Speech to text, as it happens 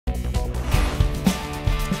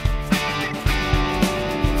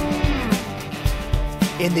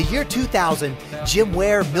In the year 2000, Jim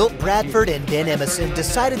Ware, Milt Bradford, and Ben Emerson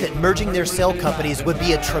decided that merging their sale companies would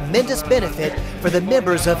be a tremendous benefit for the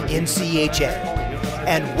members of NCHA.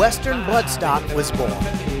 And Western Bloodstock was born.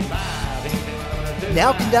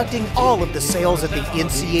 Now conducting all of the sales at the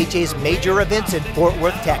NCHA's major events in Fort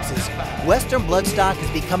Worth, Texas, Western Bloodstock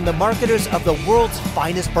has become the marketers of the world's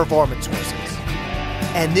finest performance horses.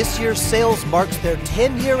 And this year's sales marks their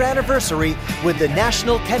 10-year anniversary with the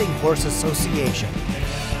National Cutting Horse Association.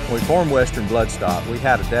 When we formed Western Bloodstock, we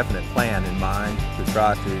had a definite plan in mind to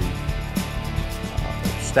try to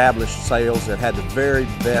establish sales that had the very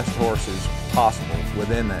best horses possible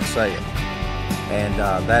within that sale. And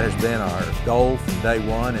that has been our goal from day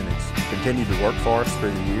one, and it's continued to work for us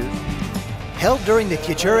through the years. Held during the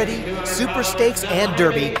Futurity, Super Stakes, and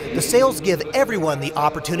Derby, the sales give everyone the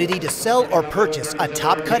opportunity to sell or purchase a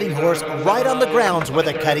top cutting horse right on the grounds where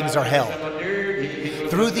the cuttings are held.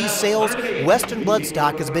 Through these sales, Western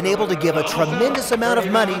Bloodstock has been able to give a tremendous amount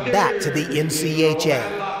of money back to the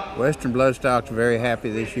NCHA. Western Bloodstock's very happy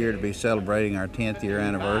this year to be celebrating our 10th year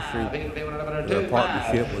anniversary with our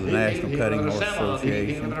partnership with the National Cutting Horse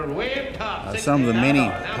Association. Some of the many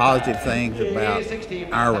positive things about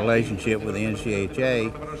our relationship with the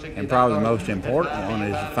NCHA, and probably the most important one,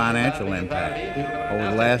 is the financial impact.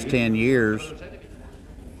 Over the last 10 years,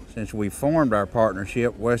 since we formed our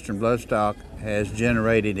partnership, Western Bloodstock has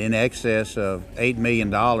generated in excess of $8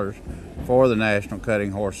 million for the National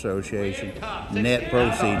Cutting Horse Association, net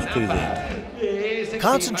proceeds to them.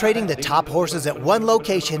 Concentrating the top horses at one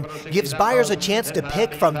location gives buyers a chance to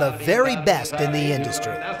pick from the very best in the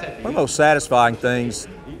industry. One of the most satisfying things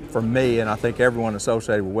for me, and I think everyone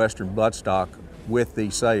associated with Western Bloodstock with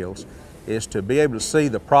these sales, is to be able to see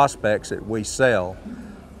the prospects that we sell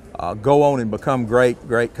go on and become great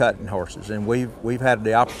cutting horses, and we've had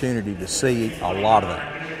the opportunity to see a lot of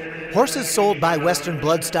that. Horses sold by Western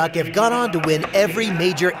Bloodstock have gone on to win every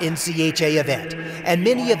major NCHA event, and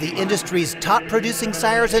many of the industry's top producing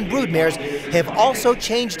sires and broodmares have also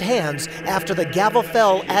changed hands after the gavel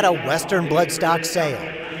fell at a Western Bloodstock sale.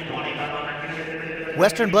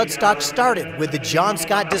 Western Bloodstock started with the John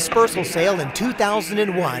Scott Dispersal sale in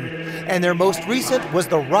 2001, and their most recent was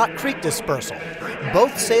the Rock Creek Dispersal.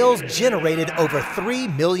 Both sales generated over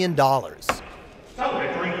 $3 million.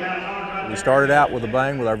 We started out with a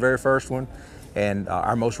bang with our very first one, and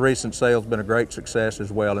our most recent sale has been a great success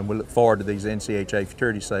as well, and we look forward to these NCHA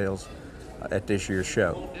Futurity sales at this year's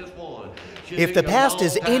show. If the past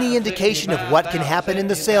is any indication of what can happen in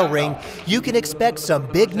the sale ring, you can expect some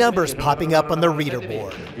big numbers popping up on the reader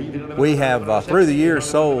board. We have, through the years,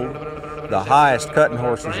 sold the highest cutting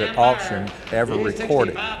horses at auction ever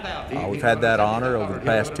recorded. We've had that honor over the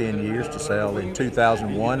past 10 years to sell in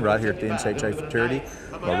 2001 right here at the NCHA Futurity.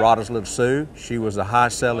 Lorada's Little Sue, she was the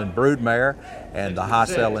high-selling broodmare and the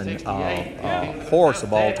high-selling horse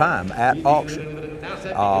of all time at auction.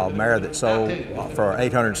 Mare that sold for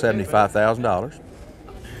 $875,000.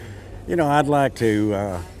 You know, I'd like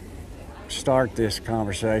to start this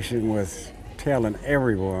conversation with telling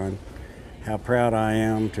everyone how proud I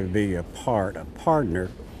am to be a partner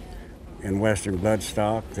in Western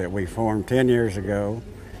Bloodstock that we formed 10 years ago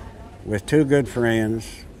with two good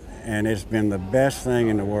friends, and it's been the best thing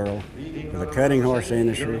in the world for the cutting horse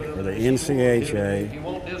industry, for the NCHA,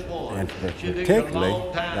 and for particularly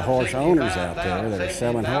the horse owners out there that are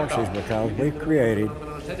selling horses, because we've created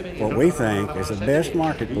what we think is the best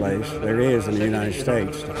marketplace there is in the United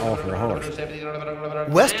States to offer a horse.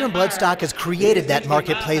 Western Bloodstock has created that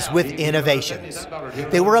marketplace with innovations.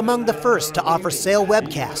 They were among the first to offer sale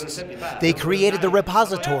webcasts. They created the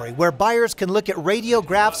repository where buyers can look at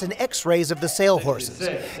radiographs and x-rays of the sale horses.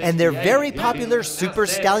 And their very popular Super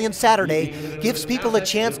Stallion Saturday gives people a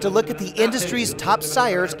chance to look at the industry's top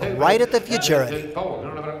sires right at the Futurity.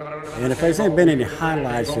 And if there's been any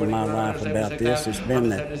highlights in my life about this, it's been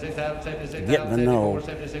that getting to know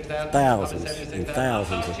thousands and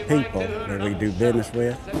thousands of people that we do business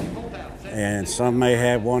with. And some may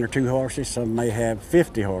have one or two horses, some may have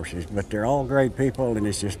 50 horses, but they're all great people, and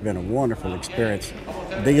it's just been a wonderful experience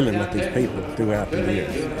dealing with these people throughout the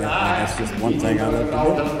years. And that's just one thing I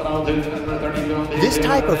love to do. This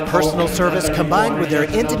type of personal service, combined with their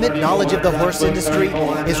intimate knowledge of the horse industry,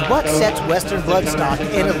 is what sets Western Bloodstock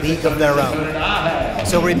in a league of their own.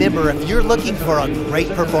 So remember, if you're looking for a great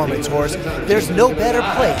performance horse, there's no better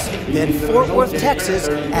place than Fort Worth, Texas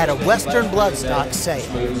at a Western Bloodstock sale.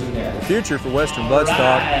 The future for Western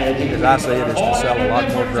Bloodstock, as I see it, is to sell a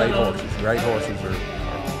lot more great horses. Great horses are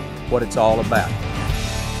what it's all about.